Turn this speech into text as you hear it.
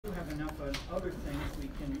enough on other things, we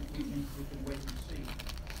can wait and see.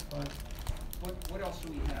 But what else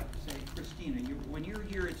do we have? Say, Christina, when you're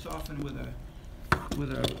here, it's often with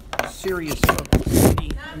a serious focus.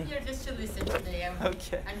 I'm here just to listen today.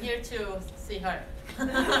 I'm here to see her.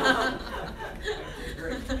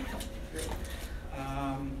 Great.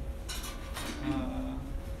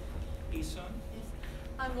 Isun? Yes.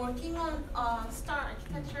 I'm working on Star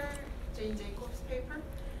Architecture, Jane Jacobs paper.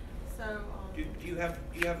 So Do you have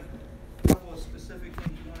a couple of specific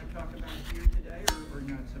things you want to talk about here today, or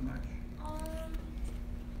not so much?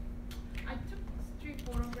 I took street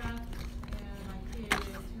photographs and I created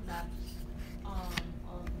 2 maps of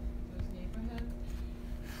those neighborhoods,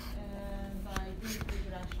 and I did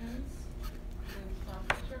regressions with Star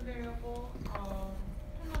Picture variable.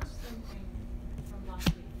 Pretty much same thing from last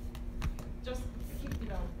week. Just keep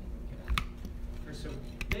developing. So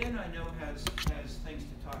Dan, I know, has things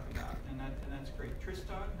to talk about, and that's great.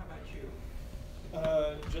 Tristan, how about you?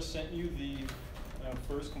 Just sent you the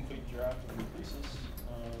first complete draft of the thesis.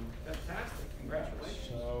 Fantastic! Congratulations.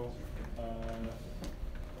 So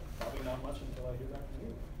probably not much until I hear back from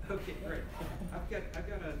you. Okay, great. I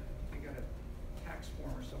got a tax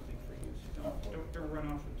form or something for you. So don't run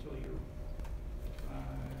off until you.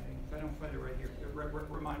 If I don't find it right here,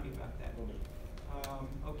 remind me about that. Will do.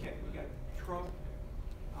 Okay, we got Trump.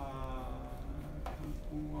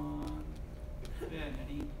 Ben,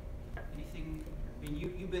 anything? I mean,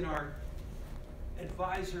 you've been our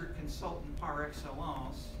advisor, consultant par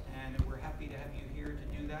excellence, and we're happy to have you here to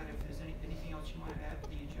do that. If there's anything else you want to add to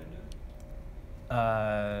the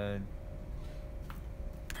agenda?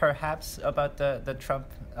 Perhaps about the Trump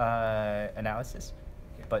analysis,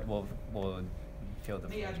 Okay. but we'll feel the.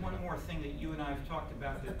 Let me add one more thing that you and I have talked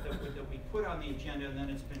about that we put on the agenda, and then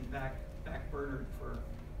it's been backburnered for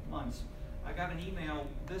months. I got an email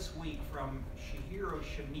this week from Shihiro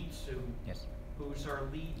Shimizu, Yes. who's our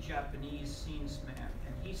lead Japanese scenes man,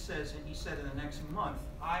 and he said in the next month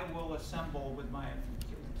I will assemble with my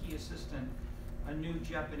key assistant a new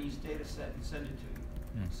Japanese data set and send it to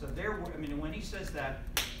you. So when he says that,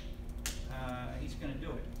 he's going to do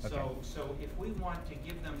it. Okay. So if we want to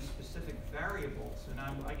give them specific variables, and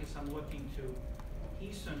I guess I'm looking to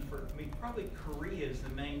Isun for, probably Korea is the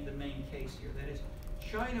main case here. That is,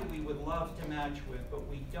 China we would love to match with, but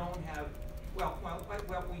we don't have. Well,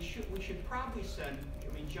 we should probably send.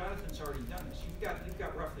 Jonathan's already done this. You've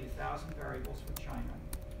got roughly 1,000 variables for China.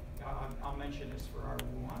 I'll mention this for our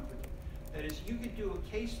Wuhan. That is, you could do a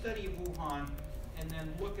case study of Wuhan and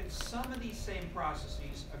then look at some of these same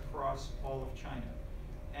processes across all of China.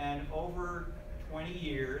 And over 20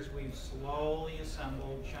 years, we've slowly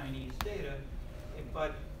assembled Chinese data,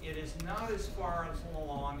 but it is not as far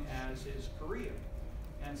along as is Korea.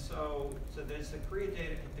 And so there's the Korea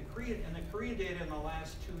data. The Korea data in the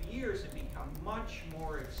last 2 years have become much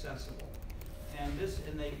more accessible. And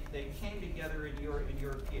they came together in your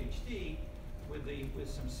PhD with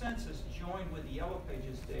some census joined with the Yellow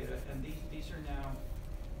Pages data, and these are now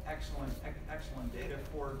excellent data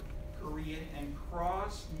for Korean and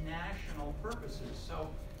cross-national purposes. So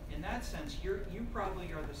in that sense, you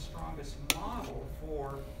probably are the strongest model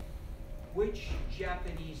for which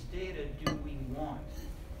Japanese data do we want.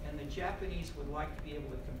 And the Japanese would like to be able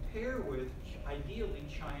to compare with, ideally,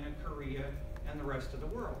 China, Korea, and the rest of the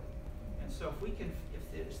world. And so if we can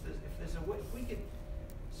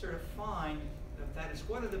sort of find that is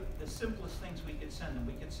one of the simplest things we could send them.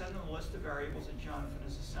 We could send them a list of variables that Jonathan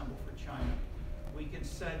has assembled for China. We can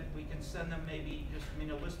send them maybe just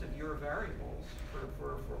a list of your variables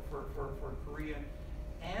for Korea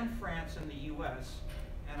and France and the U.S.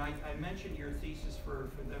 And I mentioned your thesis for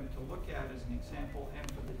them to look at as an example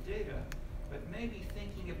and for the data, but maybe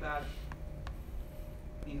thinking about,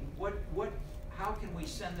 how can we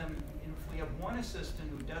send them? If we have one assistant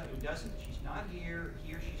who doesn't, she's not here,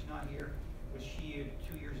 she's not here. Was she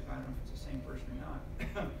 2 years ago? I don't know if it's the same person or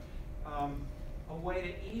not. A way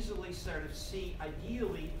to easily sort of see,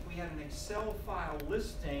 ideally, if we had an Excel file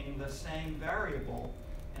listing the same variable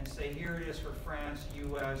and say, here it is for France,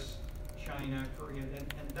 US, China, Korea,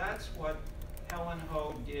 and that's what Helen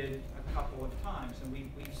Ho did a couple of times, and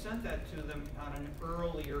we've sent that to them on an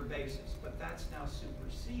earlier basis, but that's now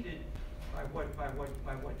superseded by what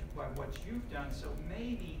you've done. So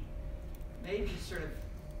maybe sort of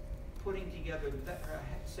putting together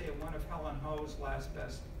say one of Helen Ho's last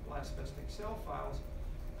best Excel files,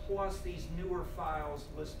 plus these newer files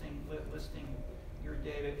listing your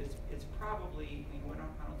data. It's probably, I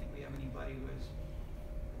don't think we have anybody who has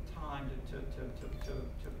time to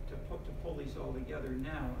pull these all together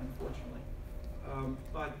now, unfortunately.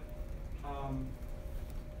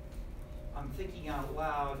 I'm thinking out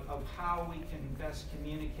loud of how we can best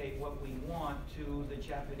communicate what we want to the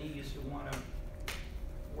Japanese who want to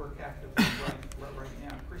work actively right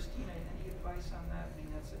now. Christina, any advice on that? I mean,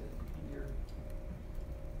 that's in your,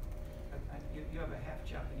 you have a half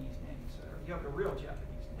Japanese name, so you have a real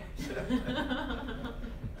Japanese name.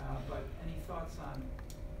 But any thoughts on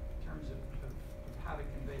terms of how to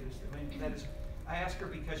convey this? I mean, that is, I ask her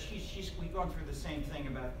because we've gone through the same thing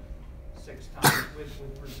about 6 times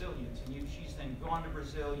with Brazilians, and she's then gone to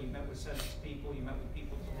Brazil. You met with census people, you met with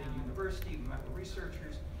people at the university, you met with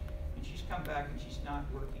researchers, and she's come back and she's not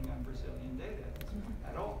working on Brazilian data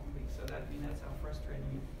at all. So that's how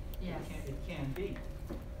frustrating it can be.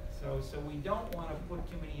 So we don't want to put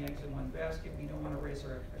too many eggs in one basket. We don't want to raise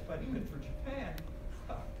our but even for Japan,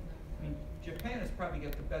 I mean, Japan has probably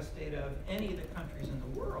got the best data of any of the countries in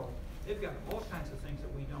the world. They've got all kinds of things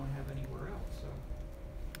that we don't have anywhere else. So.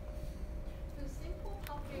 The simple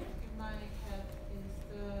topic you might have is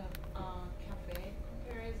the cafe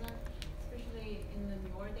comparison, especially in the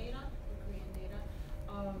newer data, the Korean data.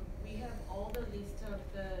 We have all the list of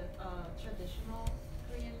the traditional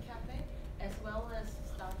Korean cafe, as well as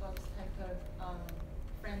Starbucks type of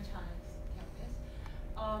franchise cafes.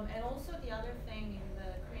 And also the other thing in the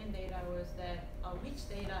Korean data was that which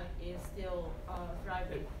data is still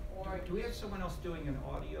thriving. Or do we have someone else doing an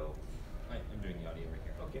audio? I'm doing the audio right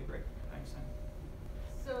here. Okay, great. Thanks, Sam.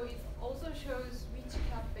 So it also shows which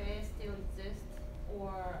cafes still exist,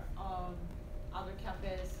 or other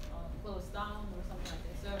cafes closed down or something like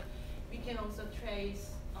that. So we can also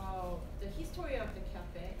trace the history of the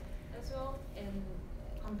cafe as well, and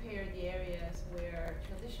compare the areas where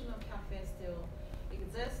traditional cafes still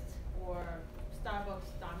exist or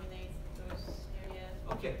Starbucks dominates those areas.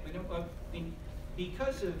 Okay,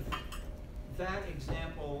 because of that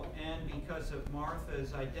example and because of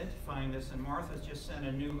Martha's identifying this, and Martha's just sent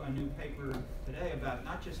a new paper today about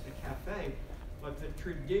not just the cafe, but the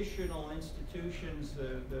traditional institutions,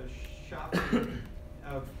 the shopping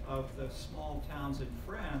of the small towns in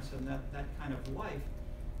France, and that kind of life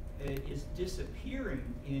is disappearing.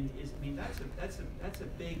 That's a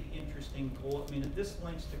big, interesting goal. I mean, this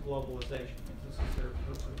links to globalization. This is her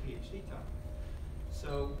PhD topic.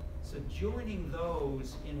 So joining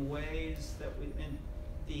those in ways that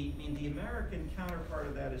the American counterpart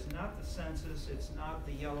of that is not the census, it's not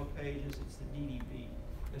the Yellow Pages, it's the DDB.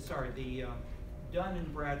 The Dun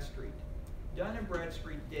and Bradstreet. Dun and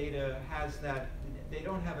Bradstreet data has that. They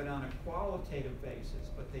don't have it on a qualitative basis,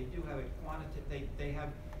 but they do have it quantitative. They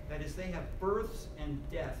have births and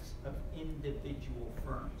deaths of individual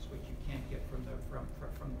firms, which you can't get from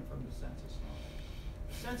the census.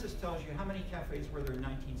 The census tells you how many cafes were there in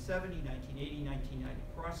 1970, 1980, 1990,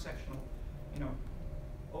 cross-sectional,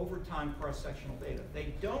 over time cross-sectional data.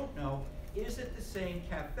 They don't know, is it the same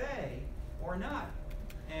cafe or not?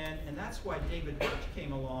 And that's why David Birch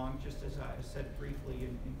came along, just as I said briefly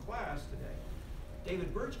in class today.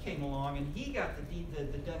 David Birch came along and he got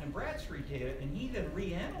the Dun and Bradstreet data, and he then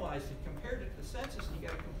reanalyzed it, compared it to the census, and you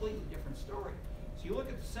got a completely different story. So you look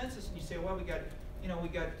at the census and you say, well, we got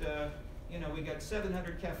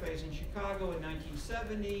 700 cafes in Chicago in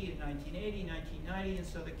 1970, in 1980, 1990, and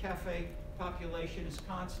so the cafe population is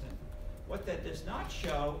constant. What that does not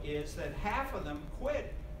show is that half of them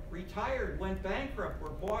quit, retired, went bankrupt, were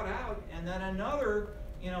bought out, and then another,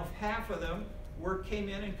 half of them came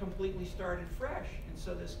in and completely started fresh. And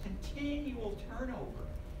so this continual turnover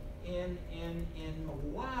in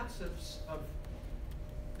lots of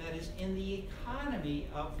that is in the economy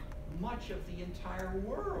of much of the entire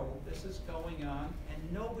world. This is going on,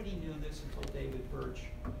 and nobody knew this until David Birch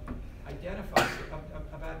identified it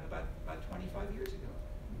about 25 years ago.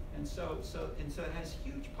 And so it has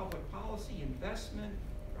huge public policy, investment,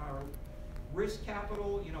 risk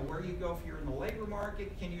capital. Where you go if you're in the labor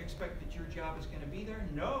market. Can you expect that your job is going to be there?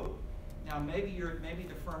 No. Now maybe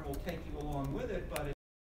the firm will take you along with it, but